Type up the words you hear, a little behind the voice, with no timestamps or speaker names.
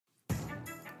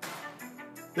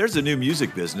There's a new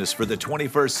music business for the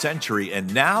 21st century,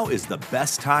 and now is the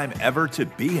best time ever to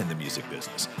be in the music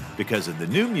business. Because in the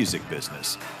new music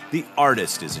business, the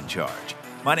artist is in charge.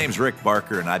 My name's Rick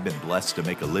Barker, and I've been blessed to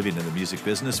make a living in the music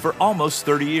business for almost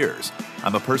 30 years.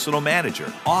 I'm a personal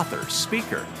manager, author,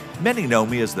 speaker. Many know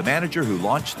me as the manager who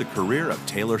launched the career of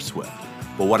Taylor Swift.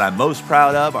 But what I'm most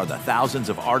proud of are the thousands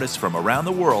of artists from around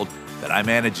the world that I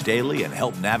manage daily and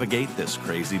help navigate this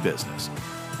crazy business.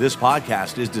 This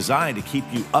podcast is designed to keep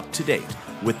you up to date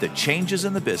with the changes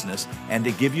in the business and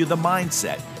to give you the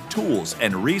mindset, tools,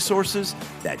 and resources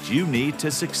that you need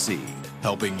to succeed.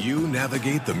 Helping you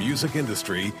navigate the music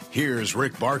industry, here's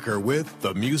Rick Barker with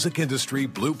the Music Industry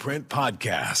Blueprint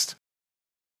Podcast.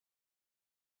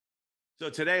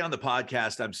 So today on the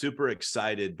podcast, I'm super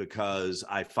excited because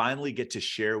I finally get to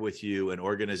share with you an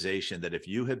organization that if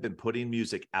you have been putting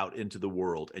music out into the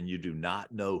world and you do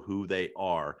not know who they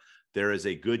are, there is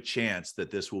a good chance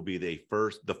that this will be the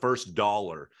first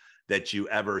dollar that you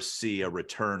ever see a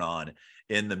return on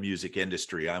in the music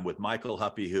industry. I'm with Michael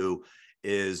Huppy, who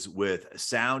is with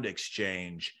Sound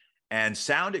Exchange. And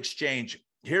Sound Exchange,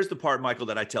 here's the part, Michael,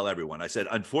 that I tell everyone. I said,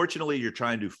 unfortunately, you're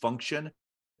trying to function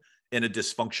in a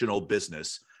dysfunctional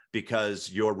business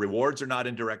because your rewards are not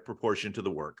in direct proportion to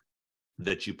the work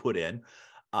that you put in.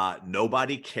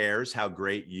 Nobody cares how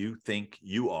great you think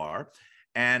you are.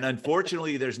 And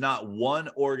unfortunately, there's not one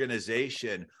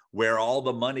organization where all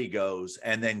the money goes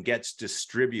and then gets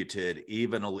distributed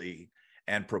evenly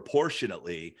and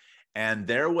proportionately. And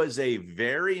there was a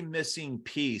very missing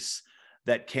piece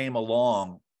that came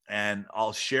along, and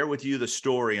I'll share with you the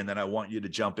story, and then I want you to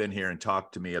jump in here and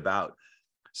talk to me about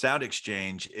Sound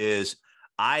Exchange. Is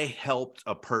I helped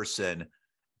a person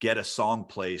get a song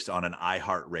placed on an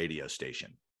iHeart radio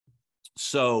station.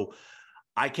 So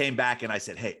I came back and I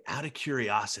said, hey, out of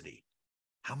curiosity,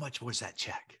 how much was that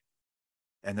check?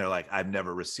 And they're like, I've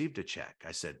never received a check.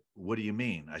 I said, what do you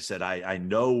mean? I said, I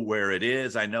know where it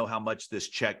is. I know how much this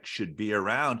check should be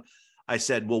around. I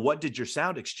said, well, what did your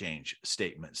Sound Exchange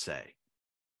statement say?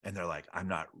 And they're like, I'm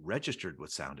not registered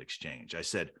with Sound Exchange. I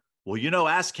said, well, you know,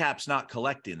 ASCAP's not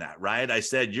collecting that, right? I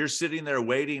said, you're sitting there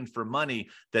waiting for money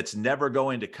that's never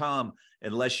going to come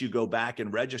unless you go back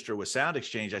and register with Sound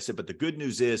Exchange. I said, but the good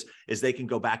news is they can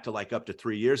go back to like up to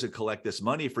 3 years and collect this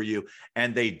money for you.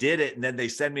 And they did it. And then they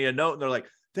send me a note and they're like,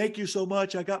 thank you so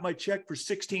much. I got my check for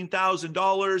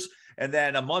 $16,000. And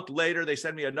then a month later, they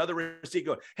send me another receipt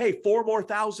going, hey, 4 more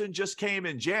thousand just came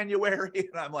in January.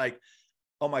 And I'm like,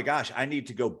 oh my gosh, I need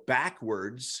to go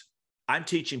backwards. I'm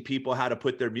teaching people how to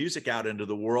put their music out into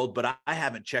the world, but I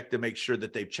haven't checked to make sure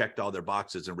that they've checked all their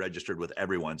boxes and registered with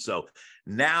everyone. So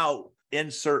now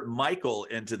insert Michael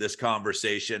into this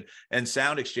conversation and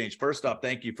Sound Exchange. First off,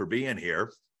 thank you for being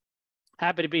here.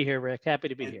 Happy to be here, Rick. Happy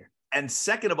to be here. And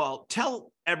second of all,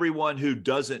 tell everyone who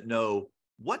doesn't know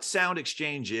what Sound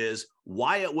Exchange is,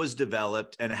 why it was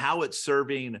developed, and how it's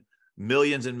serving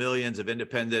millions and millions of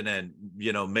independent and,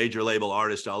 you know, major label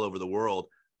artists all over the world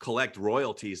collect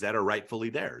royalties that are rightfully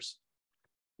theirs.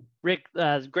 Rick,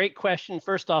 great question.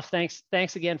 First off, thanks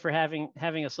again for having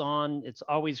us on. It's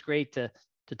always great to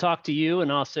talk to you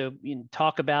and also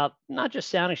talk about not just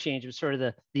Sound Exchange, but sort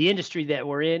of the industry that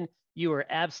we're in. You are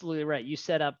absolutely right. You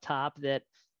said up top that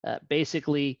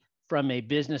basically from a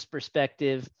business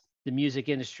perspective, the music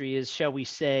industry is, shall we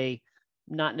say,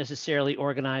 not necessarily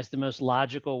organized the most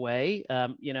logical way.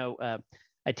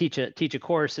 I teach a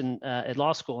course at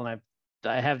law school, and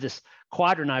I have this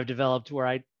quadrant I've developed where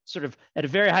I sort of at a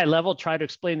very high level try to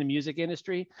explain the music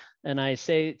industry. And I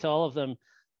say to all of them,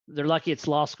 they're lucky it's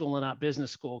law school and not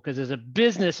business school, because as a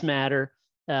business matter,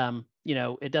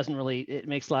 it doesn't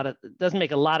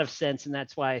make a lot of sense. And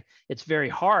that's why it's very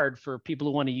hard for people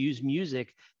who want to use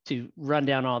music to run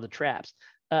down all the traps.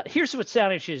 Here's what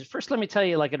Sound Exchange is. First, let me tell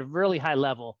you, like at a really high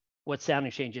level, what Sound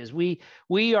Exchange is. We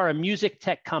are a music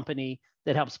tech company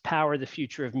that helps power the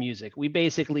future of music. We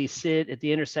basically sit at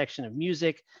the intersection of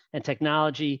music and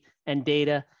technology and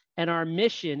data. And our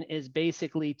mission is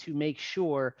basically to make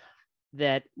sure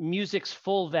that music's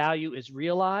full value is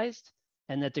realized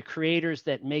and that the creators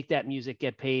that make that music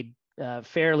get paid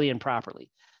fairly and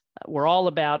properly. We're all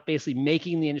about basically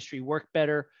making the industry work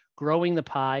better, growing the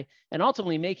pie, and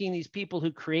ultimately making these people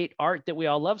who create art that we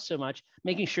all love so much,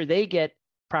 making sure they get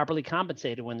properly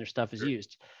compensated when their stuff is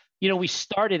used. You know, we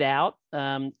started out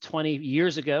 20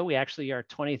 years ago. Our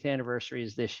 20th anniversary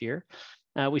is this year.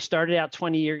 We started out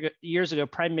 20 years ago,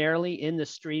 primarily in the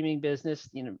streaming business,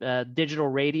 digital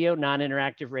radio,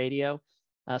 non-interactive radio,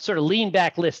 sort of lean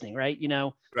back listening, right?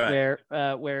 Right.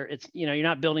 Where it's, you're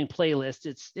not building playlists.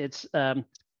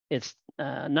 It's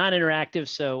non-interactive.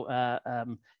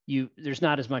 So there's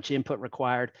not as much input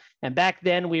required. And back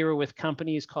then we were with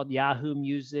companies called Yahoo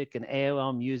Music and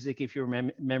AOL Music, if you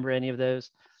remember any of those.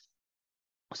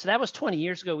 So that was 20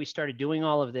 years ago. We started doing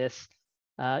all of this.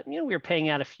 We were paying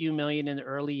out a few million in the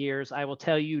early years. I will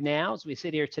tell you now, as we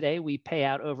sit here today, we pay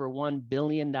out over $1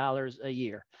 billion a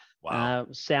year. Wow.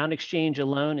 Sound Exchange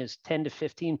alone is 10 to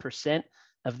 15%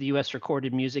 of the U.S.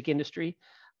 recorded music industry.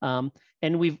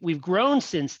 And we've grown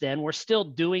since then. We're still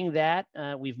doing that.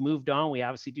 We've moved on. We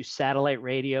obviously do satellite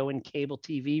radio and cable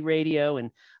TV radio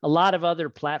and a lot of other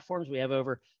platforms. We have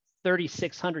over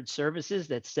 3,600 services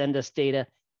that send us data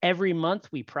every month.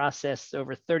 We process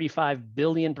over 35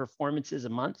 billion performances a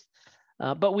month.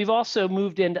 But we've also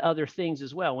moved into other things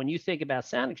as well. When you think about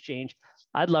Sound Exchange,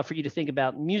 I'd love for you to think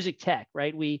about music tech,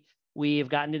 right? We have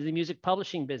gotten into the music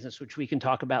publishing business, which we can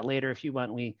talk about later if you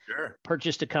want. We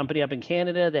purchased a company up in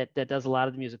Canada that does a lot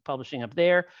of the music publishing up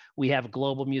there. We have a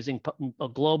global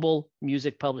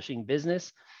music publishing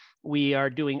business. We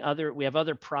have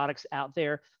other products out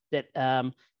there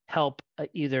that help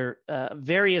either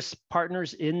various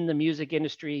partners in the music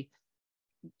industry,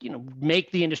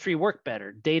 make the industry work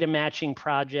better. Data matching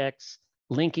projects,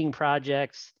 linking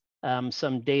projects,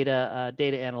 some data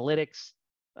analytics.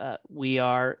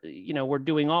 We're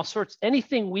doing all sorts,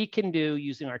 anything we can do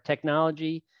using our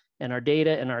technology and our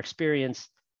data and our experience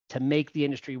to make the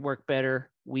industry work better.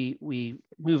 We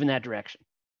move in that direction.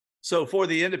 So for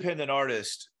the independent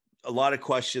artist, a lot of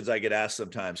questions I get asked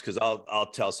sometimes, because I'll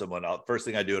tell someone, first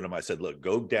thing I do to them, I said, look,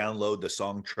 go download the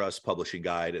Songtrust Publishing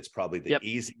Guide. It's probably the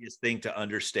easiest thing to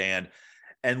understand.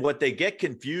 And what they get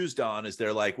confused on is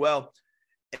they're like, well,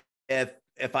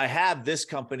 if I have this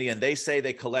company and they say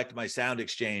they collect my Sound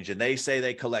Exchange and they say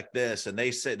they collect this and they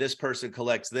say this person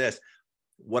collects this,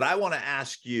 what I want to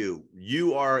ask you,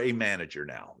 you are a manager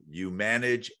now. You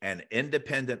manage an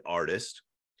independent artist.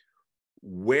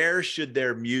 Where should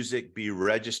their music be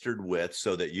registered with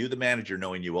so that you, the manager,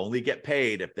 knowing you only get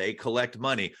paid if they collect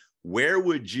money, where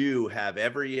would you have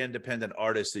every independent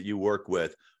artist that you work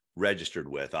with registered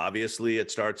with? Obviously, it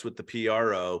starts with the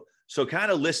PRO. So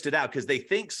kind of list it out, because they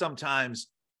think sometimes,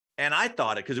 and I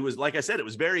thought it, because it was, like I said, it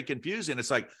was very confusing.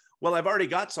 It's like, well, I've already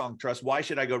got Songtrust. Why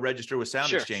should I go register with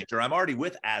Sound Exchange? Or I'm already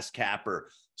with ASCAP or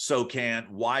SOCAN.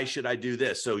 Why should I do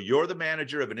this? So you're the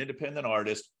manager of an independent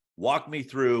artist. Walk me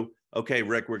through, okay,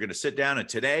 Rick, we're going to sit down and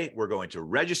today we're going to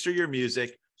register your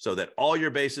music so that all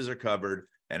your bases are covered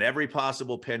and every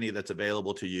possible penny that's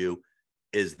available to you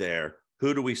is there.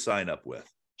 Who do we sign up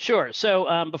with? Sure.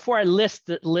 So before I list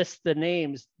the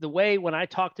names, the way when I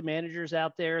talk to managers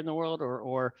out there in the world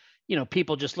or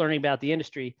people just learning about the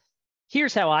industry,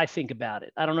 here's how I think about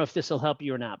it. I don't know if this will help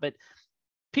you or not, but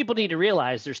people need to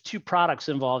realize there's two products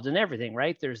involved in everything,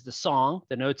 right? There's the song,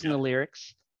 the notes and the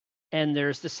lyrics, and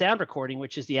there's the sound recording,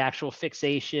 which is the actual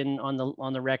fixation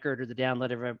on the record or the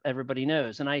download everybody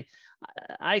knows. And I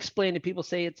explain to people,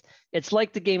 say it's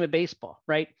like the game of baseball,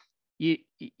 right? You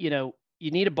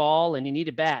need a ball and you need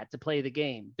a bat to play the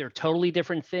game. They're totally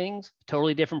different things,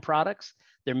 totally different products.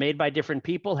 They're made by different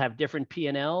people, have different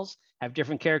P&Ls, have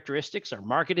different characteristics, are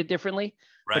marketed differently,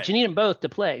 but you need them both to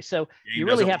play. So you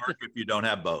really have to, if you don't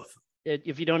have both.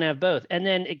 If you don't have both. And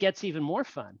then it gets even more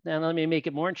fun. Now let me make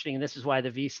it more interesting. And this is why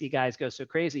the VC guys go so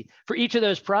crazy. For each of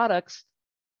those products,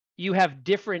 you have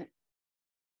different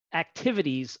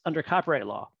activities under copyright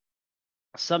law.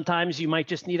 Sometimes you might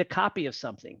just need a copy of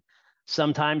something.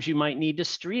 Sometimes you might need to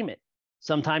stream it.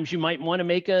 Sometimes you might want to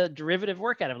make a derivative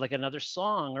work out of it, like another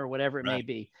song or whatever it may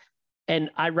be.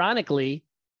 And ironically,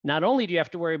 not only do you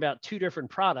have to worry about two different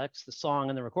products, the song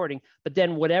and the recording, but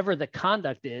then whatever the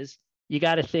conduct is, you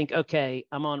got to think, okay,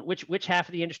 I'm on which half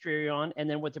of the industry are you on? And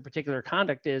then what the particular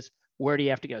conduct is, where do you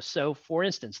have to go? So for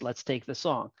instance, let's take the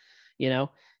song.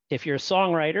 If you're a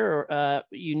songwriter,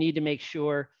 you need to make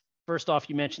sure, first off,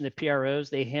 you mentioned the PROs,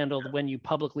 they handle when you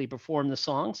publicly perform the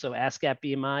song. So ASCAP,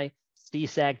 BMI,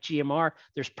 CSAC, GMR,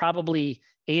 there's probably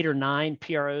 8 or 9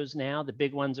 PROs now. The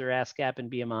big ones are ASCAP and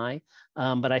BMI.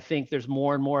 But I think there's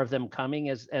more and more of them coming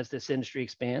as this industry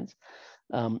expands.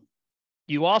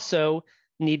 You also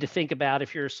need to think about,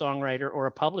 if you're a songwriter or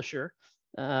a publisher,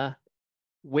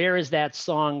 where is that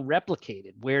song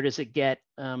replicated? Where does it get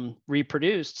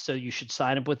reproduced? So you should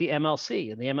sign up with the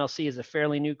MLC. And the MLC is a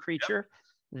fairly new creature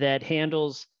that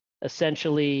handles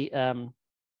essentially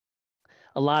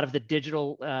a lot of the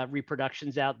digital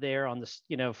reproductions out there on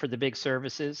the, for the big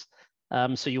services.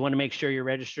 So you want to make sure you're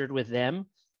registered with them.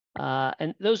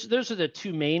 And those are the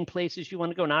two main places you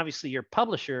want to go. And obviously your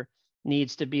publisher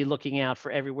needs to be looking out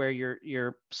for everywhere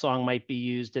your song might be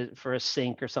used for a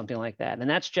sync or something like that. And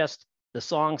that's just the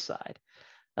song side.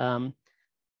 On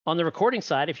the recording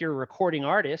side, if you're a recording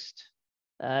artist,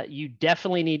 you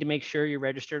definitely need to make sure you're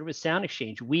registered with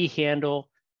SoundExchange. We handle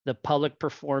the public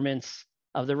performance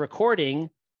of the recording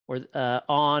or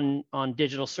on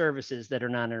digital services that are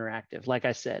non-interactive, like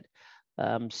I said.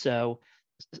 So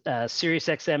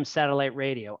SiriusXM satellite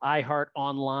radio, iHeart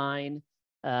online,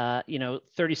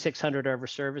 3,600 over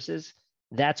services.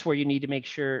 That's where you need to make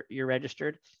sure you're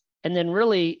registered. And then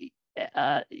really,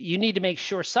 you need to make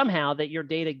sure somehow that your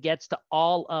data gets to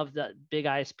all of the big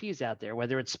ISPs out there,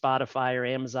 whether it's Spotify or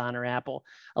Amazon or Apple.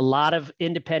 A lot of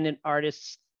independent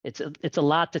artists, it's a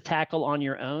lot to tackle on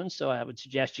your own. So I would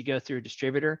suggest you go through a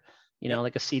distributor,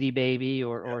 like a CD Baby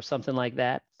or something like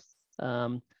that.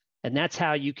 And that's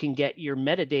how you can get your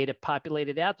metadata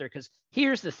populated out there. Because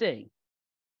here's the thing,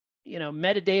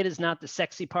 metadata is not the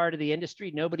sexy part of the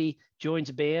industry. Nobody joins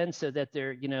a band so that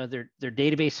their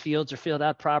database fields are filled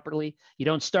out properly. You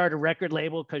don't start a record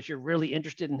label because you're really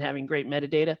interested in having great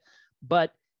metadata,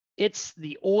 but it's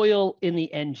the oil in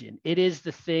the engine. It is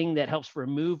the thing that helps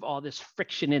remove all this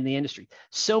friction in the industry.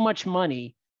 So much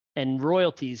money and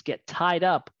royalties get tied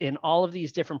up in all of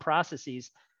these different processes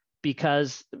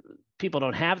because people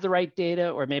don't have the right data,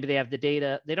 or maybe they have the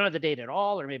data, they don't have the data at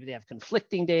all, or maybe they have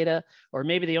conflicting data, or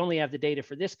maybe they only have the data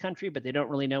for this country, but they don't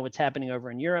really know what's happening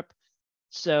over in Europe.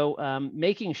 So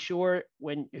making sure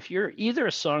if you're either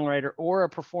a songwriter or a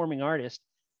performing artist,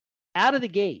 out of the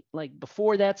gate, like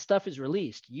before that stuff is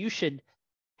released, you should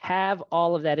have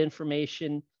all of that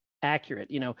information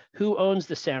accurate. Who owns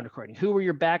the sound recording? Who are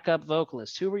your backup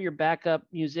vocalists? Who are your backup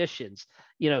musicians?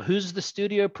 Who's the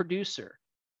studio producer?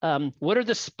 What are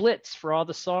the splits for all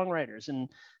the songwriters? And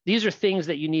these are things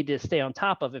that you need to stay on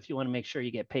top of if you want to make sure you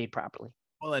get paid properly.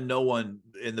 Well, and no one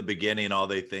in the beginning, all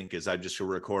they think is I'm just going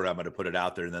to record, I'm going to put it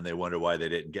out there. And then they wonder why they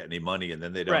didn't get any money. And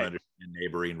then they don't understand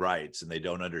neighboring rights, and they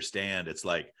don't understand. It's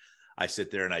like, I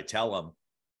sit there and I tell them,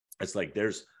 it's like,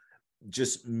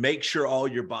 just make sure all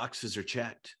your boxes are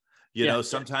checked.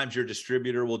 Sometimes your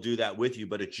distributor will do that with you,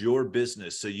 but it's your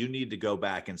business. So you need to go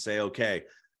back and say, okay,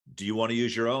 do you want to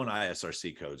use your own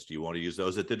ISRC codes? Do you want to use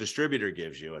those that the distributor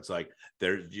gives you? It's like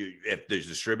if the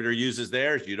distributor uses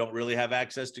theirs, you don't really have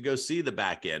access to go see the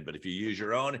back end. But if you use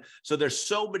your own, so there's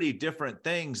so many different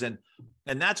things. And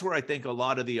that's where I think a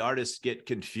lot of the artists get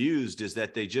confused, is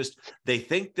that they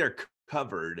think they're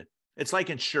covered. It's like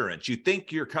insurance. You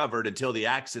think you're covered until the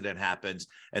accident happens.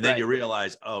 And then you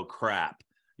realize, oh, crap.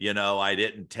 I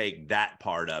didn't take that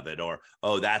part of it, or,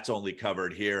 oh, that's only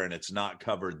covered here and it's not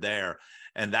covered there.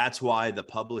 And that's why the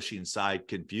publishing side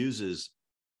confuses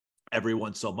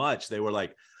everyone so much. They were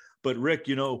like, but Rick,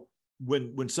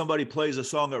 when somebody plays a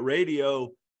song at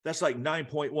radio, that's like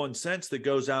 9.1 cents that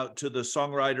goes out to the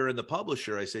songwriter and the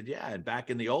publisher. I said, yeah. And back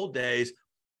in the old days,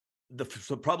 the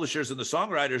publishers and the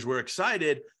songwriters were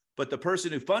excited, but the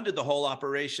person who funded the whole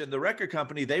operation, the record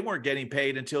company, they weren't getting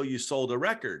paid until you sold a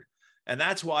record. And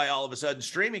that's why all of a sudden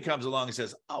streaming comes along and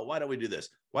says, oh, why don't we do this?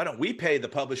 Why don't we pay the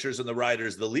publishers and the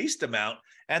writers the least amount,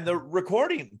 and the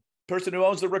recording person who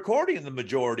owns the recording the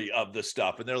majority of the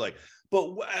stuff? And they're like,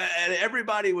 and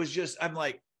everybody was just, I'm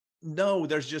like, no,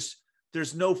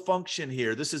 there's no function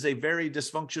here. This is a very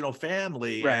dysfunctional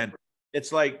family. Right. And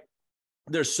it's like,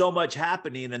 there's so much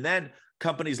happening. And then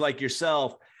companies like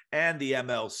yourself and the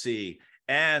MLC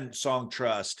and Song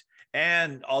Trust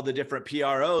and all the different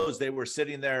PROs, they were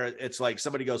sitting there. It's like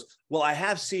somebody goes, well, I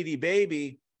have CD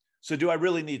Baby, so do I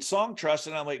really need Song Trust?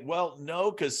 And I'm like, well,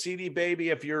 no, because CD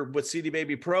Baby, if you're with CD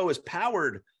Baby Pro, is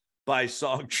powered by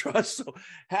Song Trust. So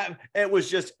it was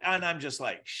just, and I'm just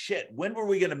like, shit, when were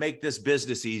we going to make this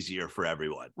business easier for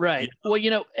everyone? Right. Well,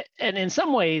 and in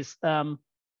some ways, go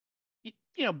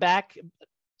back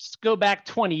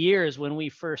 20 years when we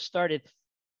first started.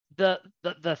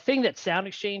 The thing that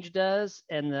SoundExchange does,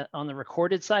 and on the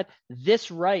recorded side, this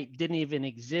right didn't even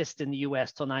exist in the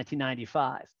US till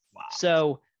 1995. Wow.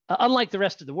 So unlike the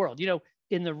rest of the world,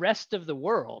 in the rest of the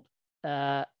world,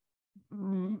 at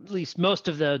least most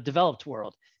of the developed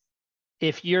world,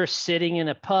 if you're sitting in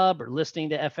a pub or listening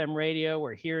to FM radio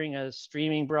or hearing a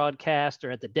streaming broadcast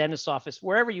or at the dentist's office,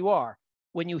 wherever you are,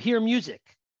 when you hear music,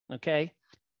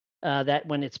 that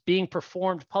when it's being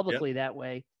performed publicly that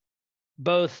way,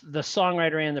 both the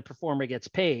songwriter and the performer gets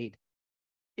paid.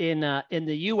 In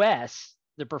the US,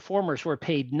 the performers were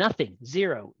paid nothing,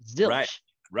 zero, zilch,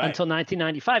 until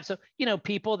 1995. So,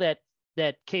 people that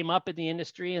came up in the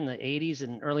industry in the 80s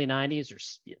and early 90s or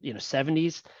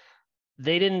 70s,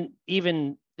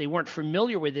 they weren't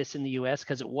familiar with this in the US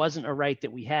because it wasn't a right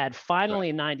that we had. Finally,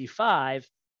 in 95,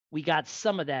 we got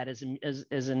some of that as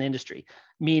an industry,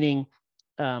 meaning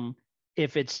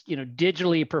if it's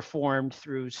digitally performed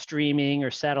through streaming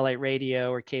or satellite radio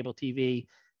or cable TV,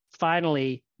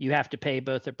 finally you have to pay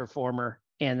both the performer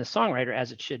and the songwriter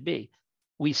as it should be.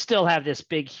 We still have this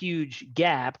big, huge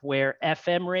gap where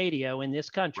FM radio in this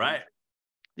country, Right.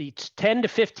 the 10 to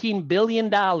 $15 billion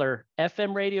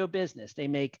FM radio business, they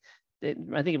make,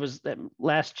 I think it was that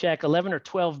last check, 11 or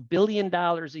 $12 billion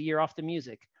a year off the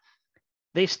music.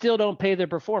 They still don't pay the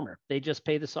performer. They just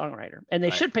pay the songwriter, and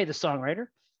they should pay the songwriter.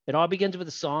 It all begins with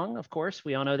a song, of course.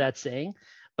 We all know that saying.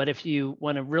 But if you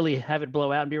want to really have it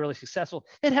blow out and be really successful,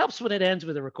 it helps when it ends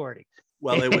with a recording.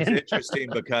 Well, it was interesting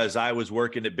because I was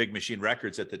working at Big Machine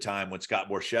Records at the time when Scott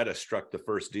Borchetta struck the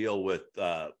first deal with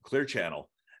Clear Channel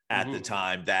at the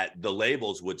time, that the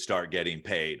labels would start getting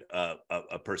paid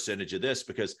a percentage of this,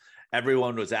 because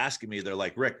everyone was asking me, they're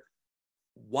like, Rick,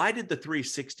 why did the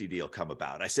 360 deal come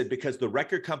about? I said, because the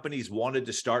record companies wanted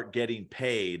to start getting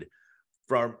paid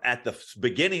from at the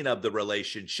beginning of the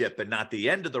relationship and not the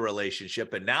end of the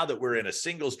relationship. And now that we're in a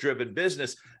singles driven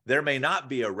business, there may not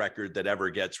be a record that ever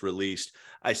gets released.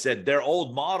 I said their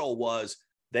old model was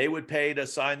they would pay to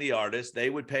sign the artist. They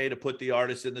would pay to put the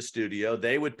artist in the studio.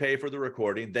 They would pay for the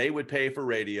recording. They would pay for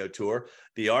radio tour.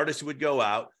 The artist would go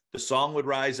out. The song would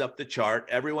rise up the chart.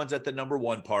 Everyone's at the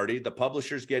 #1 party. The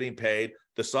publisher's getting paid.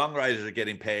 The songwriters are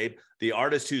getting paid. The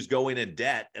artist who's going in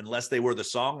debt, unless they were the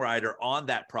songwriter on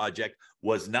that project,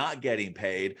 was not getting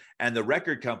paid. And the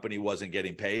record company wasn't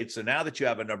getting paid. So now that you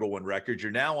have a #1 record,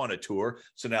 you're now on a tour.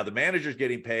 So now the manager's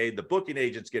getting paid. The booking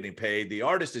agent's getting paid. The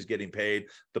artist is getting paid.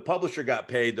 The publisher got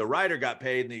paid. The writer got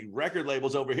paid. And the record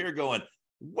label's over here going,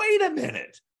 wait a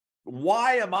minute.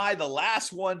 Why am I the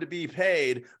last one to be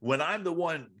paid when I'm the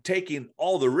one taking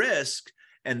all the risk?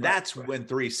 And that's when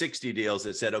 360 deals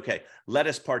that said, okay, let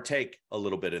us partake a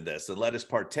little bit in this and let us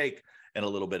partake in a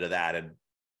little bit of that. And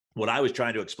what I was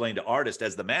trying to explain to artists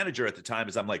as the manager at the time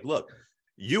is I'm like, look,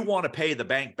 you want to pay the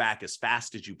bank back as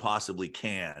fast as you possibly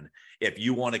can if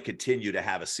you want to continue to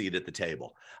have a seat at the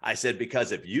table. I said,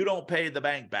 because if you don't pay the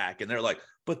bank back, and they're like,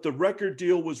 but the record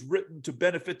deal was written to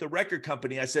benefit the record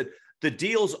company. I said, the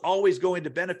deal's always going to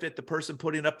benefit the person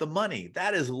putting up the money.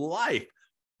 That is life.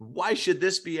 Why should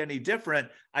this be any different?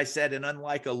 I said, and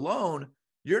unlike a loan,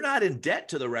 you're not in debt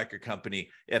to the record company.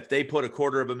 If they put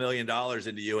 $250,000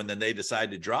 into you and then they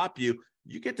decide to drop you,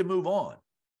 you get to move on.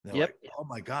 They're like, oh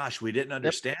my gosh, we didn't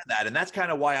understand that. And that's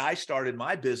kind of why I started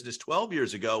my business 12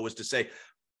 years ago, was to say,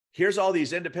 here's all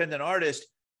these independent artists.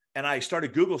 And I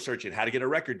started Google searching how to get a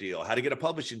record deal, how to get a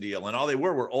publishing deal. And all they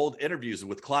were old interviews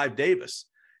with Clive Davis.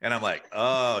 And I'm like,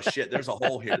 oh shit, there's a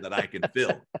hole here that I can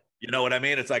fill. You know what I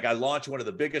mean? It's like I launched one of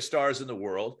the biggest stars in the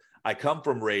world. I come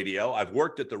from radio. I've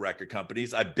worked at the record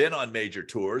companies. I've been on major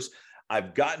tours.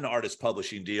 I've gotten artist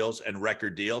publishing deals and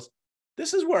record deals.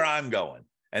 This is where I'm going.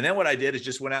 And then what I did is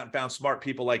just went out and found smart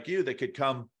people like you that could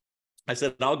come. I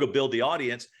said, I'll go build the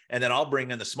audience, and then I'll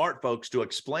bring in the smart folks to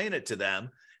explain it to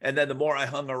them. And then the more I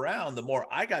hung around, the more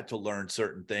I got to learn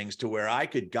certain things to where I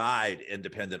could guide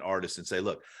independent artists and say,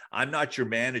 look, I'm not your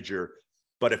manager,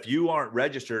 but if you aren't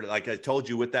registered, like I told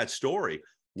you with that story,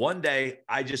 one day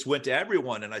I just went to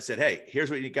everyone and I said, hey, here's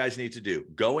what you guys need to do.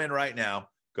 Go in right now,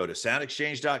 go to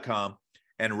soundexchange.com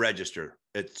and register.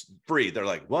 It's free. They're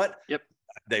like, what? Yep.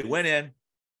 They went in.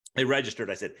 They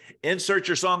registered. I said, insert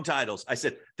your song titles. I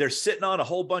said, they're sitting on a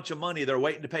whole bunch of money. They're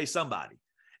waiting to pay somebody.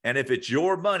 And if it's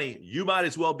your money, you might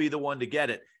as well be the one to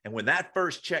get it. And when that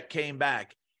first check came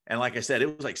back, and like I said,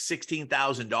 it was like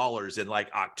 $16,000 in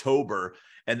like October.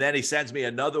 And then he sends me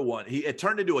another one. It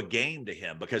turned into a game to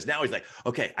him, because now he's like,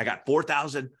 okay, I got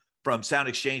 4,000 from Sound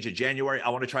Exchange in January. I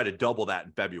want to try to double that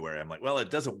in February. I'm like, well, it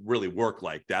doesn't really work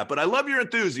like that, but I love your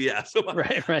enthusiasm.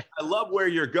 Right. I love where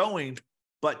you're going.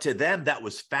 But to them, that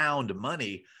was found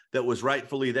money that was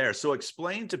rightfully there. So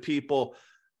explain to people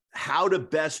how to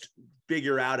best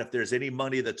figure out if there's any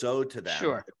money that's owed to them.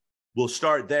 Sure. We'll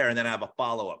start there and then I have a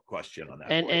follow-up question on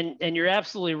that. And you're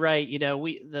absolutely right. You know,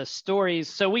 the stories,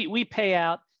 so we pay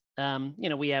out,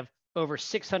 we have over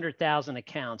 600,000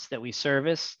 accounts that we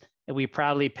service, and we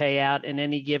probably pay out in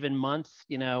any given month,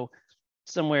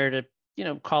 somewhere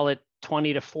to, call it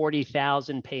 20 to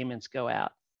 40,000 payments go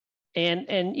out.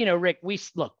 And Rick, we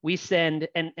send,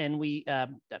 and we,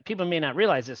 people may not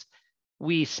realize this,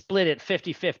 we split it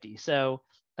 50-50. So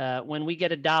when we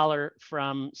get $1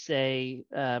 from, say,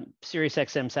 Sirius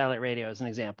XM satellite radio as an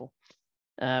example,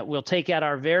 we'll take out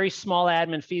our very small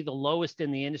admin fee, the lowest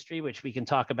in the industry, which we can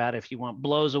talk about if you want,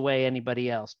 blows away anybody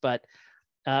else. But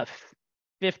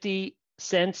 50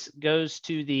 cents goes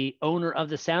to the owner of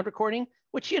the sound recording,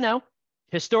 which,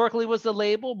 historically was the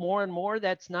label. More and more,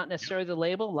 that's not necessarily the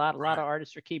label. A lot of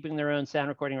artists are keeping their own sound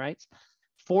recording rights.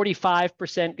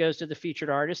 45% goes to the featured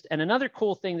artist. And another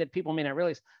cool thing that people may not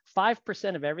realize,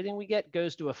 5% of everything we get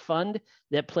goes to a fund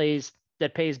that pays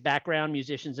that pays background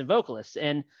musicians and vocalists.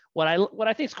 And what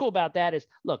I think is cool about that is,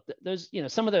 look, those,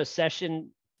 some of those session,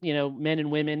 men and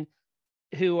women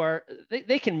who are,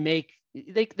 they can make,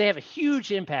 they have a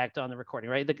huge impact on the recording,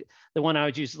 right? The one I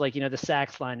would use is like, the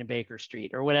sax line in Baker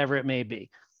Street or whatever it may be.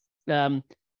 And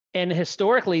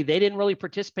historically, they didn't really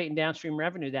participate in downstream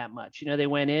revenue that much. They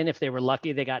went in, if they were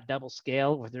lucky, they got double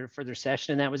scale for their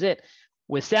session, and that was it.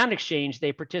 With Sound Exchange,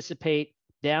 they participate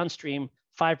downstream.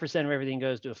 5% of everything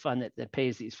goes to a fund that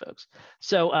pays these folks.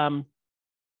 So,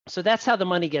 so that's how the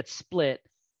money gets split.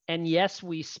 And yes,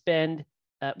 we send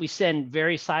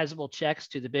very sizable checks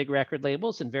to the big record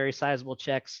labels and very sizable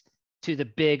checks to the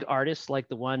big artists, like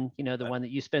the one, the one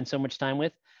that you spend so much time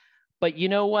with. But you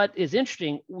know what is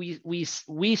interesting? We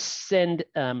send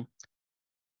a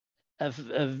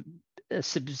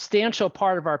substantial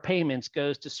part of our payments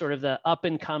goes to sort of the up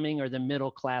and coming or the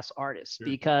middle class artists, sure.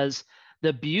 Because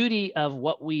the beauty of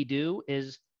what we do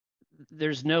is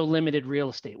there's no limited real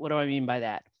estate. What do I mean by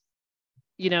that?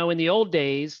 In the old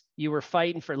days, you were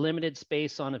fighting for limited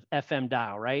space on an FM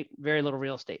dial, right? Very little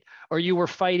real estate. Or you were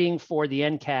fighting for the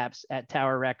end caps at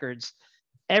Tower Records.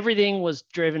 Everything was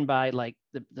driven by like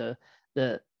the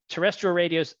terrestrial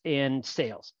radios and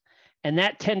sales. And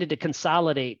that tended to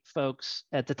consolidate folks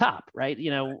at the top, right?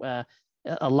 A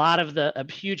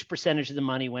huge percentage of the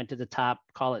money went to the top,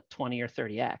 call it 20 or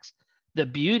 30 acts. The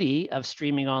beauty of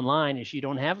streaming online is you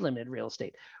don't have limited real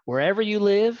estate. Wherever you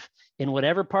live, in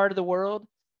whatever part of the world,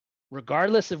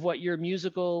 regardless of what your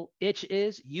musical itch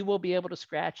is, you will be able to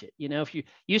scratch it.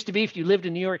 If you lived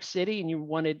in New York City and you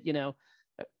wanted,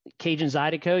 Cajun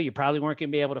Zydeco, you probably weren't going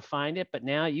to be able to find it, but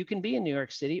now you can be in New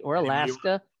York City or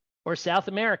Alaska or South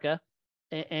America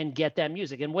and get that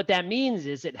music. And what that means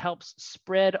is it helps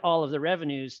spread all of the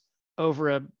revenues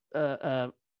over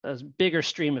a bigger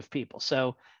stream of people.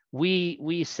 So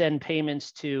we send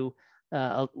payments to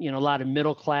a lot of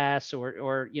middle class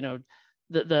or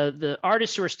the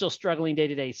artists who are still struggling day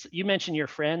to day. You mentioned your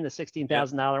friend, the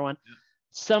 $16,000 one. Yeah.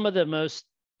 Some of the most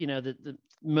the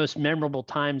most memorable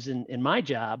times in my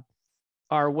job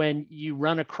are when you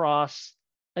run across,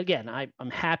 again,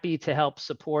 I'm happy to help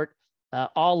support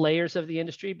all layers of the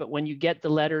industry, but when you get the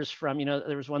letters from,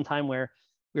 there was one time where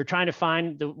we were trying to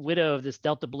find the widow of this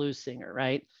Delta blues singer,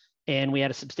 right? And we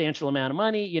had a substantial amount of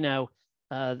money,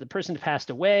 the person passed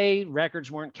away,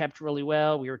 records weren't kept really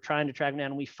well. We were trying to track them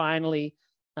down, and we finally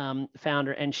found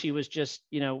her, and she was just,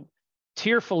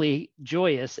 tearfully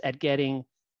joyous at getting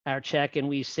our check, and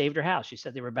we saved her house. She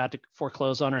said they were about to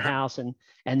foreclose on her house, and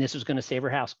this was going to save her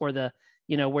house. Or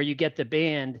where you get the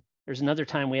band. There's another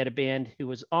time we had a band who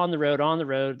was on the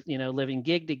road, living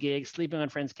gig to gig, sleeping on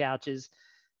friends' couches.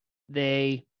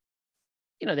 They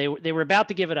were about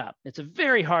to give it up. It's a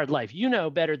very hard life,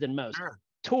 better than most. Sure.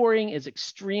 Touring is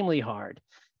extremely hard.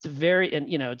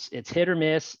 It's it's hit or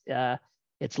miss.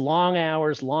 It's long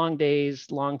hours, long days,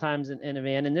 long times in a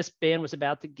van. And this band was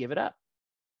about to give it up.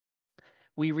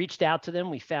 We reached out to them.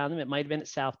 We found them. It might've been at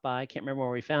South by. I can't remember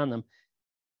where we found them.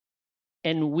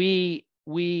 And we,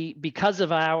 because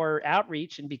of our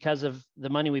outreach and because of the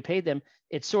money we paid them,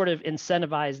 it sort of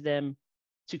incentivized them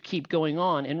to keep going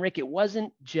on. And Rick, it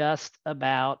wasn't just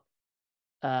about,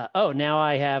 now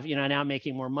I have, now I'm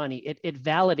making more money. It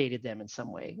validated them in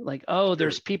some way. Like,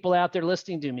 there's people out there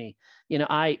listening to me.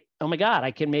 Oh my God,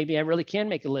 I really can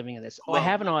make a living of this. I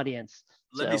have an audience.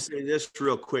 Let me say this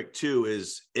real quick too,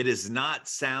 it is not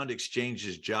Sound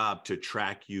Exchange's job to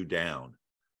track you down.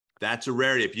 That's a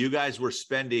rarity. If you guys were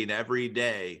spending every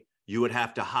day, you would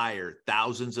have to hire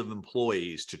thousands of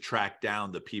employees to track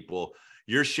down the people.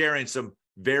 You're sharing some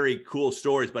very cool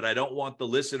stories, but I don't want the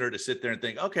listener to sit there and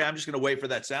think, okay, I'm just going to wait for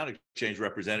that Sound Exchange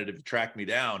representative to track me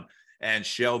down and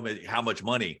show me how much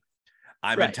money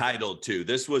I'm entitled to.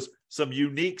 This was some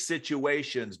unique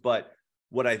situations, but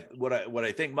what I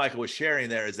think Michael was sharing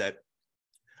there is that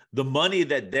the money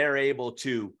that they're able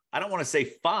to, I don't want to say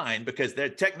find, because their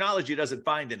technology doesn't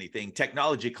find anything.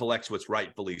 Technology collects what's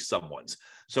rightfully someone's.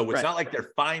 So it's not like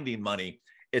they're finding money.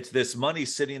 It's this money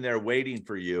sitting there waiting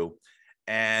for you.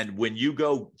 And when you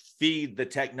go feed the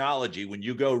technology, when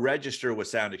you go register with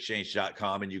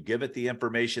soundexchange.com and you give it the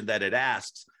information that it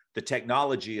asks, the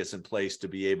technology is in place to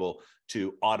be able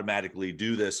to automatically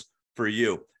do this for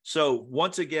you. So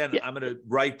once again, I'm going to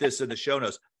write this in the show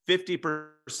notes.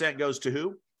 50% goes to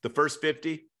who? The first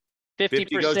 50?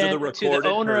 50% goes to the recorded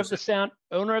owner of the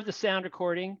sound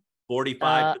recording.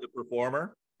 45 to the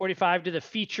performer. 45 to the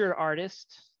feature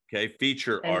artist. Okay,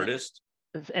 feature artist.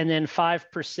 And then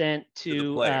 5%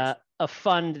 to a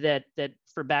fund that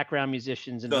for background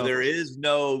musicians and so vocals. there is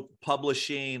no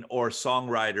publishing or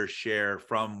songwriter share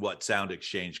from what Sound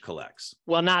Exchange collects.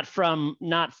 Well, not from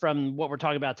what we're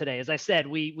talking about today. As I said,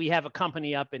 we have a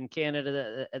company up in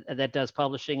Canada that does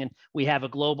publishing, and we have a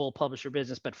global publisher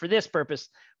business. But for this purpose,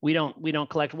 we don't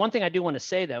collect. One thing I do want to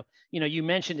say, though, you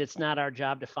mentioned it's not our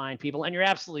job to find people, and you're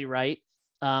absolutely right.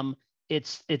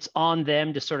 It's on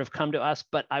them to sort of come to us.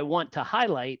 But I want to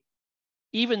highlight,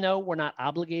 even though we're not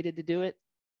obligated to do it,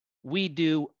 we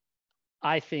do,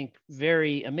 I think,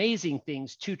 very amazing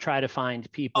things to try to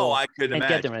find people. Oh, I could imagine.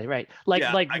 Get them right. Like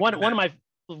one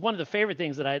of the favorite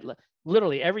things that I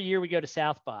literally every year we go to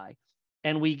South by,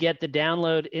 and we get the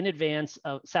download in advance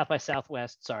of South by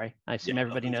Southwest. Sorry, I assume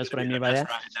everybody knows what I mean by that.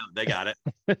 Right. No, they got it.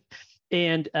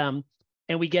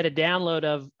 And we get a download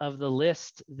of the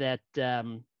list that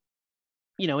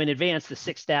in advance, the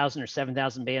 6,000 or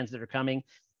 7,000 bands that are coming,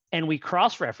 and we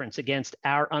cross-reference against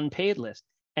our unpaid list.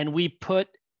 And we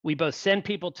both send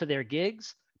people to their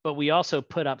gigs, but we also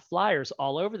put up flyers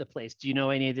all over the place. Do you know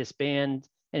any of these bands?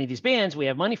 We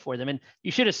have money for them. And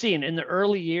you should have seen in the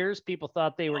early years, people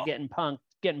thought they were getting punked.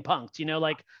 Come on,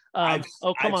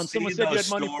 someone said you had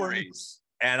money for me.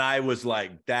 And I was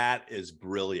like, that is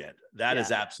brilliant. That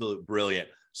is absolute brilliant.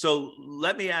 So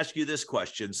let me ask you this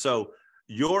question. So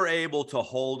you're able to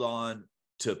hold on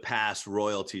to past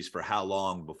royalties for how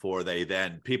long before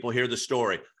people hear the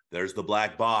story? There's the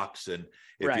black box. And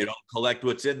if you don't collect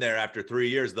what's in there after 3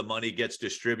 years, the money gets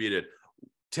distributed.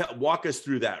 Walk us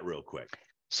through that real quick.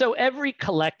 So every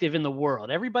collective in the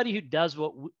world, everybody who does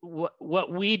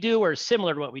what we do or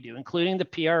similar to what we do, including the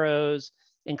PROs,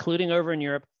 including over in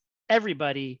Europe,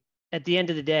 everybody at the end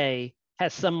of the day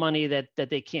has some money that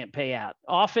they can't pay out.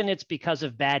 Often it's because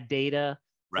of bad data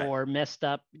or messed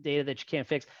up data that you can't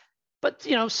fix. But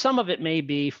some of it may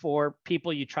be for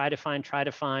people you try to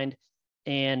find,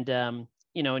 and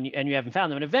you haven't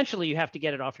found them, and eventually you have to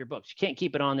get it off your books. You can't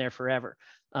keep it on there forever.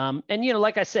 And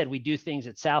like I said, we do things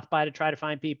at South by to try to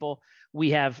find people.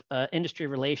 We have an industry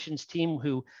relations team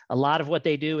who a lot of what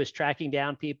they do is tracking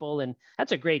down people, and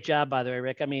that's a great job, by the way,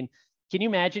 Rick. I mean, can you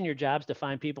imagine your job's to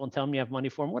find people and tell them you have money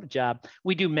for them? What a job.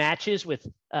 We do matches with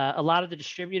a lot of the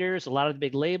distributors, a lot of the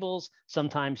big labels,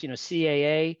 sometimes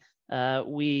CAA.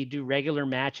 We do regular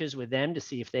matches with them to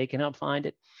see if they can help find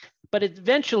it. But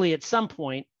eventually, at some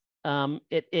point,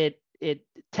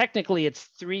 technically it's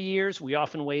 3 years. We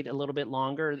often wait a little bit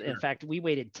longer. Sure. In fact, we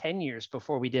waited 10 years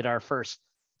before we did our first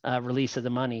release of the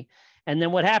money. And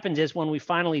then what happens is when we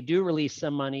finally do release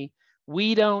some money,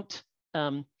 we don't.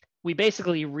 We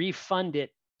basically refund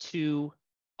it to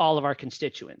all of our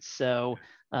constituents. So,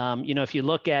 if you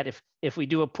look at if we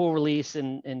do a pool release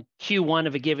in Q1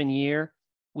 of a given year,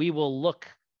 we will look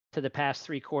to the past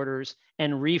 3 quarters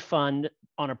and refund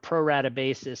on a pro rata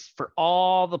basis for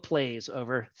all the plays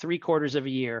over 3 quarters of a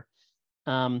year,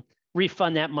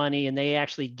 refund that money, and they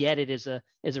actually get it as a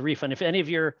refund. If any of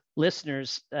your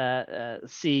listeners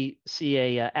see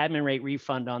a admin rate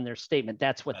refund on their statement,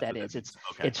 that's what that is.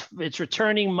 It's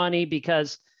returning money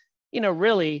because,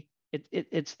 really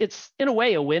it's in a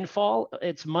way a windfall.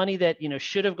 It's money that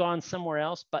should have gone somewhere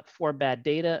else, but for bad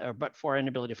data or but for our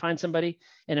inability to find somebody.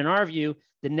 And in our view,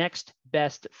 the next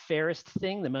best, fairest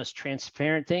thing, the most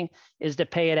transparent thing, is to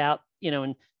pay it out,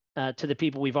 to the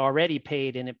people we've already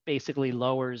paid, and it basically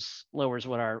lowers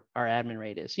what our admin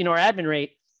rate is. Our admin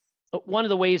rate. One of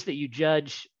the ways that you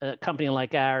judge a company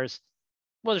like ours,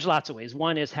 well, there's lots of ways.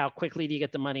 One is how quickly do you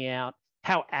get the money out?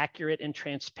 How accurate and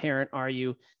transparent are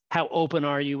you? How open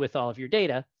are you with all of your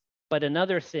data? But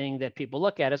another thing that people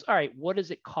look at is, all right, what does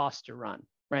it cost to run,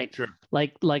 right? Sure.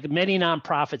 Like many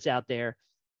nonprofits out there,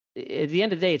 at the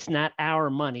end of the day, it's not our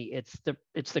money, it's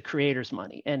the creator's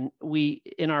money. And we,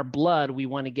 in our blood, we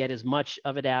want to get as much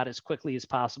of it out as quickly as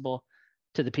possible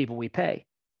to the people we pay.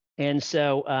 And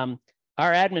so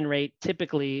our admin rate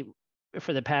typically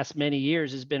for the past many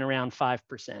years has been around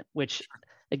 5%, which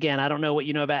again, I don't know what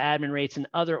you know about admin rates in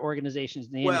other organizations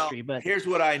in the industry, but here's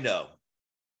what I know.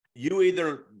 You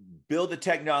either build the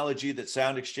technology that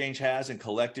Sound Exchange has and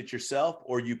collect it yourself,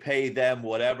 or you pay them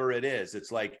whatever it is.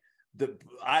 It's like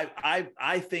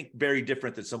I think very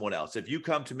different than someone else. If you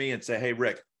come to me and say, hey,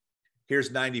 Rick,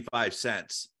 here's 95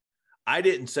 cents. I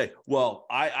didn't say, well,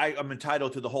 I'm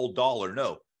entitled to the whole dollar.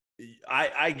 No,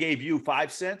 I gave you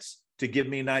 5 cents to give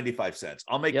me 95 cents.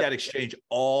 I'll make that exchange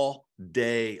all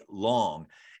day long.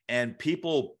 And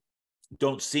people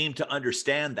don't seem to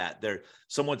understand that.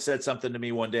 Someone said something to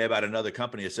me one day about another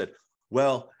company. I said,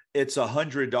 well, it's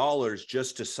 $100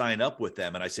 just to sign up with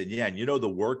them. And I said, yeah. And the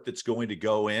work that's going to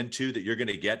go into that you're going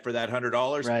to get for that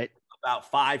 $100? Right.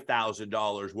 about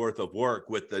 $5,000 worth of work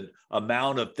with the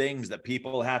amount of things that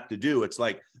people have to do. It's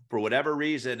like, for whatever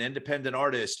reason, independent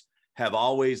artists have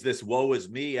always this woe is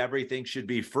me, everything should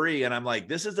be free. And I'm like,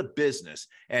 this is a business,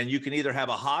 and you can either have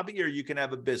a hobby or you can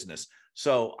have a business.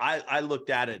 So I looked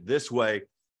at it this way.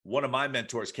 One of my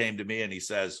mentors came to me and he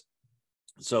says,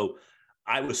 so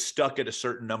I was stuck at a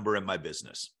certain number in my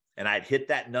business and I'd hit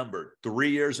that number 3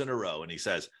 years in a row. And he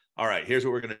says, all right, here's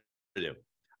what we're going to do.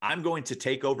 I'm going to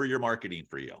take over your marketing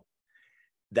for you.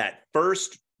 That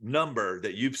first number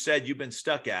that you've said you've been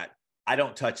stuck at, I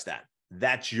don't touch that.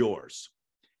 That's yours.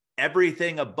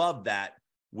 Everything above that,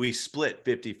 we split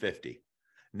 50-50.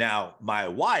 Now, my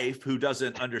wife, who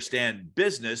doesn't understand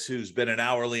business, who's been an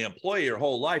hourly employee her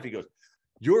whole life, he goes,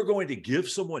 you're going to give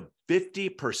someone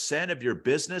 50% of your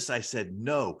business? I said,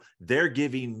 no, they're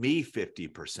giving me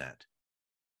 50%.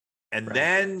 And right.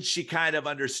 Then she kind of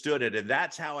understood it. And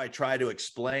that's how I try to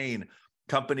explain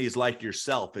companies like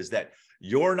yourself, is that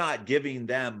you're not giving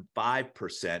them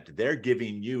 5%. They're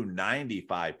giving you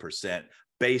 95%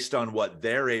 based on what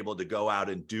they're able to go out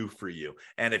and do for you.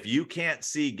 And if you can't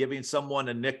see giving someone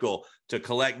a nickel to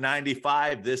collect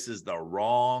 95, this is the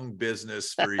wrong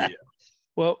business for you.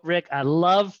 Well, Rick, I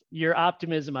love your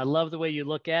optimism. I love the way you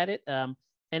look at it. And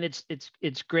it's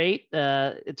great.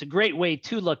 It's a great way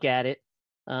to look at it.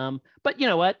 But you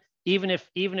know what? Even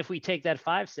if we take that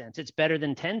 5 cents, it's better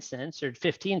than 10 cents or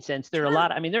 15 cents. There are a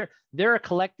lot. I mean, there are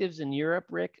collectives in Europe,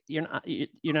 Rick. You're not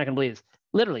going to believe this.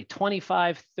 Literally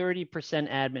 25,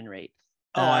 30% admin rate.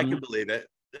 I can believe it.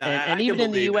 And even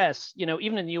in the US,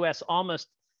 even in the US, almost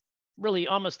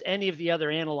any of the other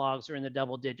analogs are in the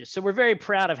double digits. So we're very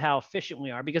proud of how efficient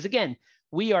we are, because again,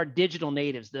 we are digital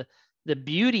natives. The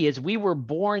beauty is we were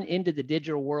born into the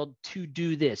digital world to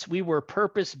do this. We were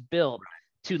purpose built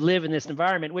to live in this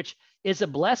environment, which is a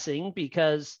blessing,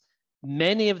 because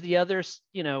many of the other,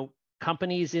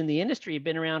 companies in the industry have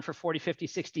been around for 40, 50,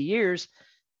 60 years.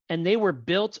 And they were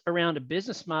built around a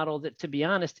business model that, to be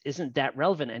honest, isn't that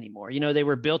relevant anymore. They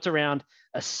were built around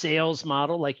a sales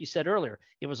model, like you said earlier.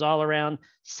 It was all around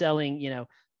selling,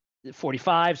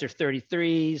 45s or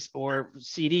 33s or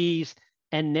CDs.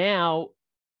 And now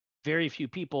very few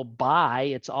people buy.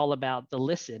 It's all about the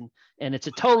listen. And it's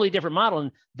a totally different model.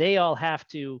 And they all have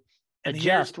to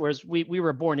adjust, whereas we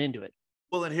were born into it.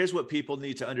 Well, and here's what people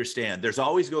need to understand. There's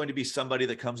always going to be somebody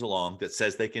that comes along that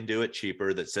says they can do it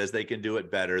cheaper, that says they can do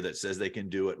it better, that says they can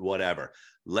do it whatever.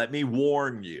 Let me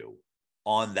warn you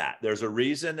on that. There's a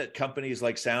reason that companies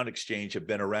like Sound Exchange have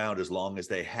been around as long as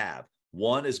they have.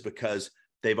 One is because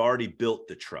they've already built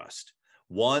the trust.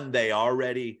 One, they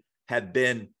already have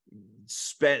been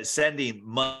sending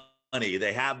money.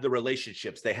 They have the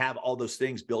relationships, they have all those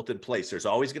things built in place. There's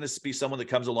always going to be someone that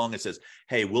comes along and says,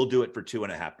 hey, we'll do it for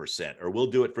 2.5%, or we'll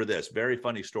do it for this. Very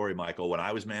funny story, Michael. When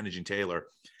I was managing Taylor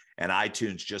and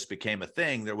iTunes just became a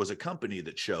thing, there was a company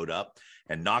that showed up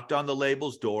and knocked on the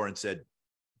label's door and said,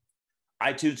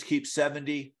 iTunes keeps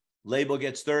 70, label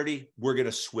gets 30, we're going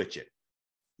to switch it.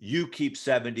 You keep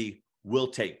 70, we'll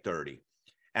take 30.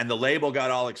 And the label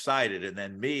got all excited. And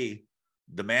then me,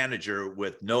 the manager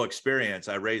with no experience,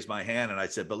 I raised my hand and I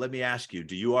said, but let me ask you,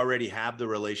 do you already have the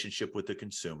relationship with the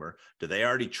consumer? Do they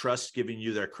already trust giving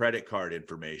you their credit card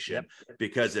information? Yep.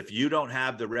 Because if you don't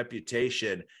have the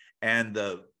reputation and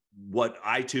what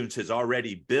iTunes has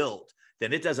already built,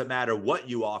 then it doesn't matter what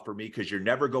you offer me, because you're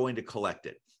never going to collect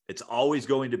it. It's always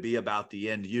going to be about the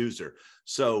end user.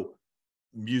 So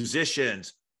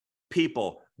musicians,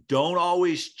 people, don't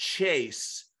always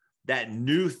chase that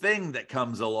new thing that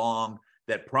comes along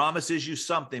that promises you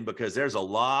something, because there's a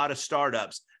lot of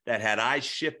startups that, had I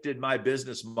shifted my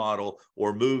business model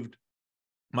or moved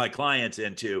my clients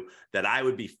into, that I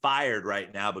would be fired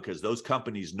right now, because those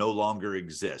companies no longer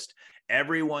exist.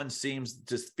 Everyone seems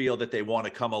to feel that they want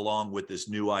to come along with this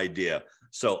new idea.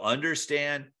 So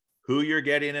understand who you're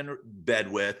getting in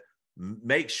bed with.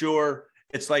 Make sure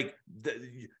it's like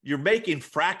you're making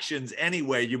fractions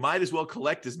anyway. You might as well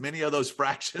collect as many of those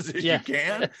fractions as you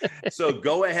can. So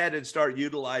go ahead and start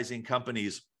utilizing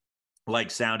companies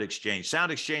like Sound Exchange.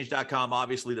 SoundExchange.com,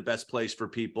 obviously the best place for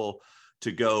people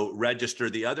to go register.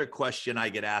 The other question I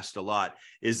get asked a lot,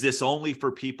 is this only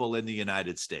for people in the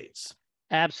United States?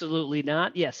 Absolutely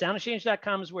not. Yeah,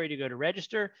 SoundExchange.com is where you go to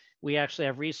register. We actually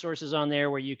have resources on there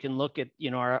where you can look at,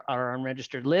 our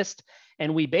unregistered list.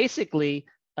 And we basically,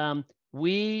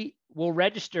 we will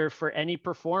register for any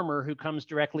performer who comes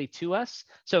directly to us.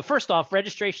 So first off,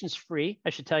 registration's free. I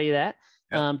should tell you that.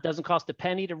 Doesn't cost a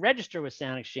penny to register with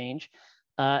Sound Exchange.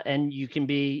 And you can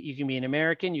be an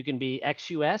American, you can be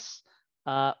ex-US.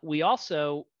 We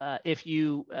also, if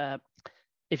you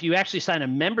if you actually sign a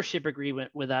membership agreement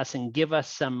with us and give us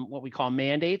some what we call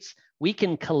mandates, we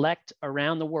can collect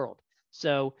around the world.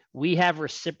 So we have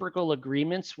reciprocal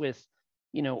agreements with,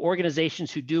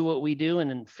 organizations who do what we do,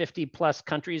 and in 50 plus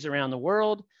countries around the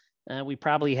world. We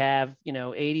probably have,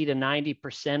 80 to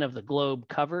 90% of the globe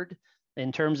covered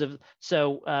in terms of,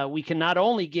 so we can not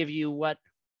only give you what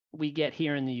we get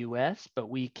here in the US, but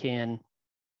we can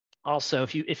also,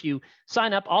 if you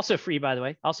sign up, also free, by the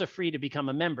way, also free to become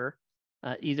a member.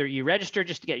 Either you register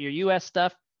just to get your US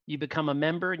stuff, you become a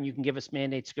member and you can give us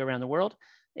mandates to go around the world.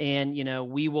 And,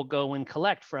 we will go and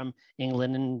collect from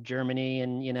England and Germany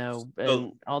and,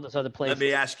 and all those other places. Let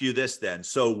me ask you this then.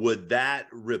 So would that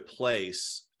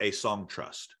replace a Song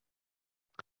Trust?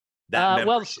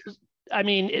 Well, I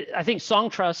mean, I think Song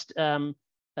Trust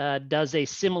does a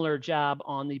similar job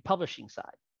on the publishing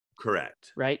side.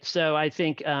 Correct. Right. So I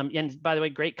think, and by the way,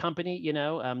 great company,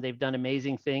 they've done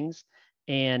amazing things.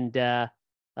 And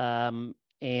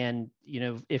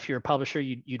if you're a publisher,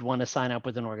 you'd want to sign up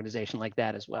with an organization like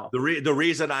that as well. The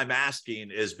reason I'm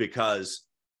asking is because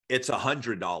it's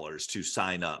 $100 to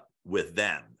sign up with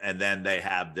them, and then they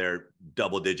have their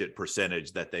double-digit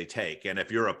percentage that they take. And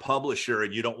if you're a publisher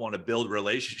and you don't want to build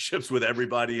relationships with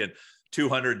everybody in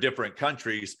 200 different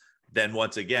countries, then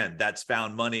once again, that's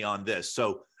found money on this.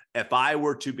 So if I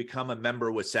were to become a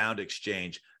member with Sound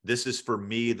Exchange, this is for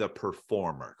me, the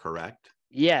performer, correct?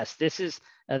 Yes, this is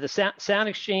the Sound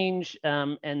Exchange,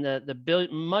 and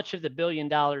much of the $1 billion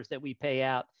that we pay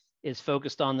out is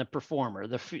focused on the performer,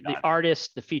 the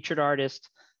artist, the featured artist,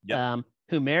 yep.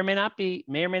 Who may or may not be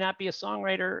a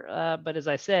songwriter. But as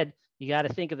I said, you got to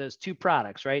think of those two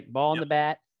products, right? Ball and yep. the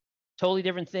bat, totally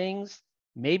different things.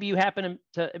 Maybe you happen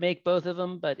to make both of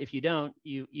them, but if you don't,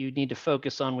 you need to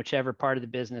focus on whichever part of the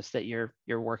business that you're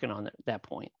working on at that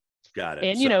point. Got it.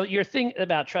 And your thing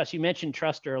about trust, you mentioned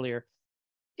trust earlier.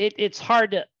 It's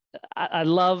hard to, I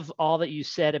love all that you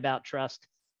said about trust.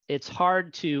 It's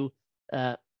hard to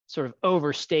sort of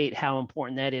overstate how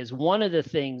important that is. One of the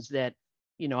things that,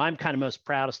 I'm kind of most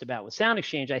proudest about with Sound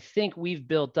Exchange, I think we've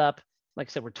built up, like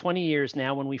I said, we're 20 years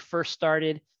now. When we first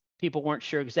started, people weren't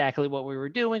sure exactly what we were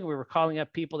doing. We were calling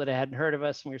up people that hadn't heard of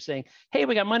us, and we were saying, "Hey,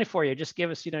 we got money for you. Just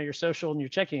give us, your social and your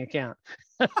checking account."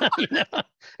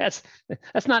 That's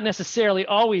not necessarily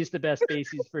always the best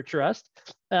basis for trust.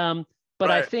 But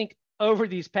right. I think over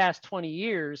these past 20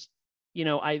 years,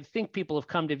 I think people have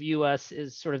come to view us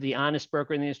as sort of the honest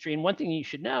broker in the industry. And one thing you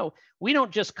should know, we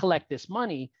don't just collect this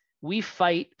money. We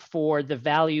fight for the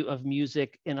value of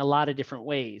music in a lot of different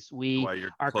ways. Why you're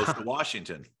close to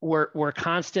Washington. We're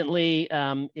constantly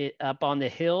up on the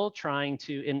Hill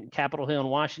in Capitol Hill in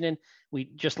Washington.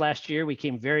 Just last year, we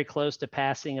came very close to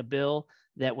passing a bill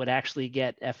that would actually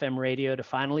get FM radio to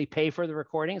finally pay for the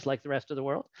recordings like the rest of the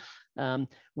world.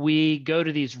 We go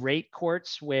to these rate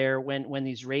courts where when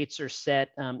these rates are set,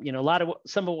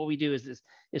 some of what we do is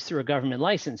through a government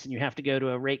license, and you have to go to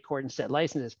a rate court and set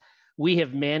licenses. We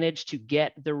have managed to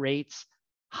get the rates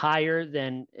higher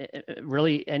than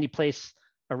really any place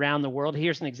around the world.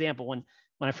 Here's an example. When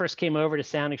I first came over to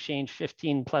Sound Exchange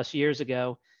 15 plus years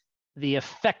ago, the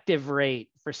effective rate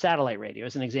for satellite radio,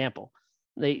 as an example,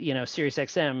 Sirius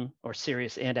XM or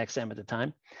Sirius and XM at the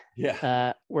time,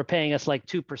 were paying us like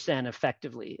 2%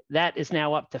 effectively. That is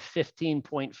now up to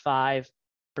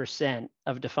 15.5%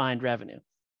 of defined revenue.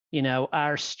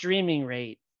 Our streaming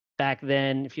rate back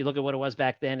then, if you look at what it was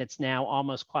back then, it's now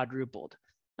almost quadrupled.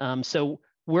 So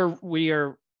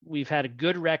we've had a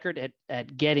good record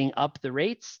at getting up the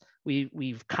rates.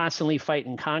 We've constantly fight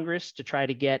in Congress to try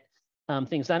to get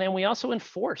things done, and we also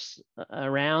enforce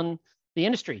around the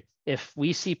industry. If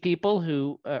we see people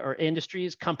who or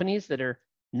industries, companies that are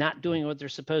not doing what they're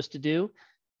supposed to do,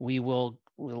 we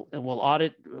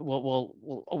audit.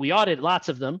 We audit lots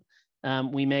of them.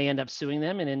 We may end up suing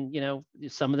them, and then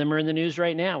some of them are in the news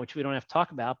right now, which we don't have to talk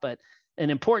about. But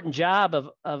an important job of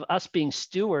us being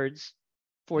stewards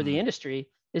for the industry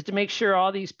is to make sure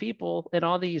all these people and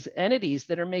all these entities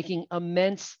that are making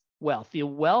immense wealth, the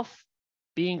wealth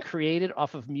being created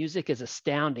off of music is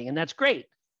astounding, and that's great.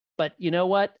 But you know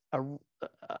what?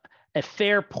 A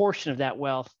fair portion of that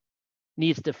wealth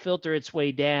needs to filter its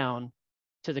way down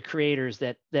to the creators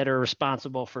that are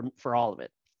responsible for all of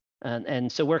it.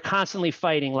 And so we're constantly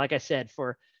fighting, like I said,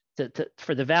 for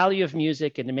the value of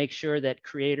music and to make sure that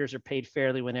creators are paid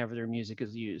fairly whenever their music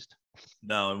is used.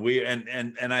 No,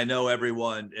 and I know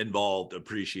everyone involved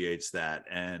appreciates that.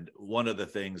 And one of the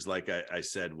things, like I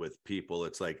said with people,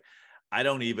 it's like, I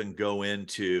don't even go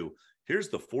into, here's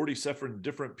the 47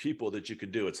 different people that you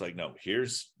could do. It's like, no,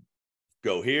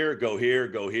 go here, go here,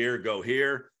 go here, go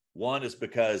here. One is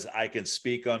because I can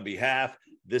speak on behalf.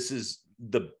 This is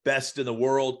the best in the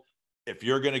world. If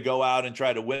you're going to go out and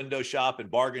try to window shop and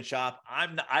bargain shop,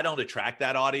 I don't attract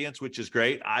that audience, which is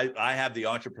great. I have the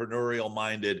entrepreneurial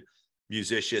minded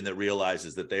musician that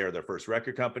realizes that they are their first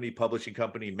record company, publishing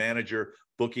company, manager,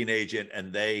 booking agent,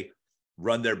 and they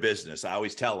run their business. I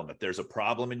always tell them, if there's a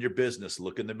problem in your business,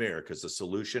 look in the mirror, because the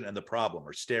solution and the problem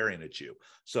are staring at you.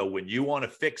 So when you want to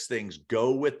fix things,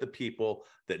 go with the people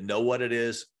that know what it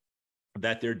is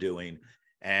that they're doing.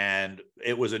 And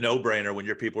it was a no-brainer when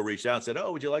your people reached out and said,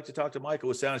 "Oh, would you like to talk to Michael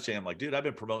with Sound Exchange?" I'm like, dude, I've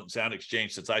been promoting Sound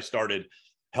Exchange since I started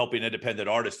helping independent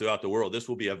artists throughout the world. This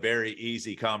will be a very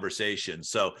easy conversation.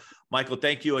 So, Michael,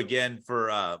 thank you again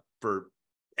for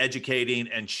educating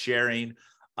and sharing.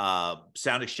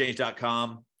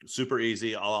 Soundexchange.com, super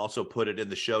easy. I'll also put it in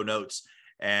the show notes.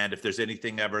 And if there's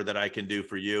anything ever that I can do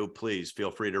for you, please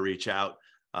feel free to reach out.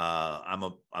 I'm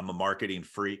a marketing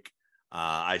freak.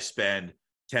 I spend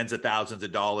tens of thousands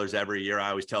of dollars every year.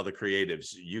 I always tell the creatives,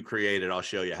 you create it, I'll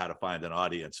show you how to find an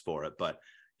audience for it. But,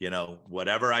 you know,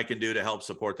 whatever I can do to help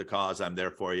support the cause, I'm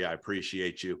there for you. I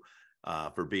appreciate you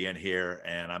for being here.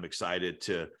 And I'm excited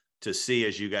to see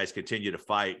as you guys continue to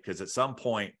fight, because at some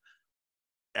point,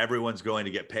 everyone's going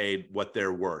to get paid what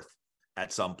they're worth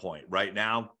at some point. Right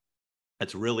now,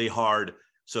 it's really hard.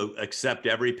 So accept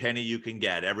every penny you can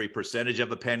get, every percentage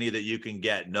of a penny that you can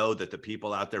get. Know that the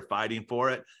people out there fighting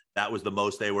for it, that was the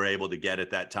most they were able to get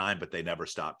at that time, but they never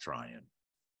stopped trying.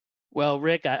 Well,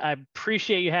 Rick, I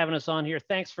appreciate you having us on here.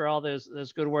 Thanks for all those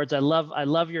good words. I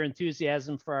love your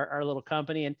enthusiasm for our little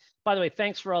company. And by the way,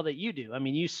 thanks for all that you do. I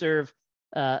mean, you serve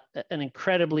an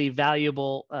incredibly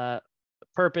valuable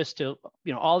purpose to,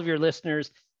 you know, all of your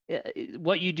listeners.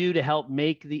 What you do to help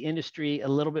make the industry a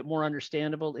little bit more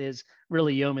understandable is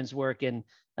really yeoman's work. And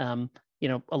you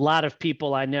know, a lot of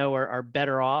people I know are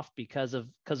better off because of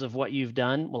what you've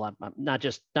done. Well, I'm not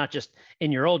just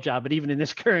in your old job, but even in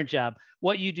this current job,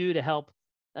 what you do to help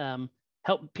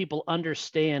people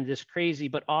understand this crazy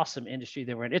but awesome industry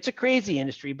that we're in. It's a crazy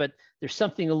industry, but there's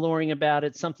something alluring about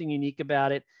it, something unique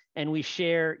about it, and we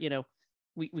share. You know,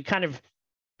 we kind of,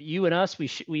 you and us,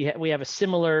 we have a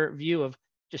similar view of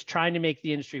just trying to make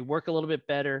the industry work a little bit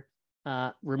better,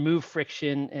 remove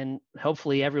friction, and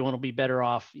hopefully everyone will be better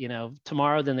off, you know,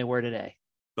 tomorrow than they were today.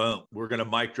 Boom. We're going to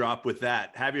mic drop with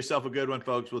that. Have yourself a good one,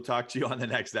 folks. We'll talk to you on the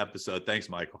next episode. Thanks,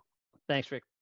 Michael. Thanks, Rick.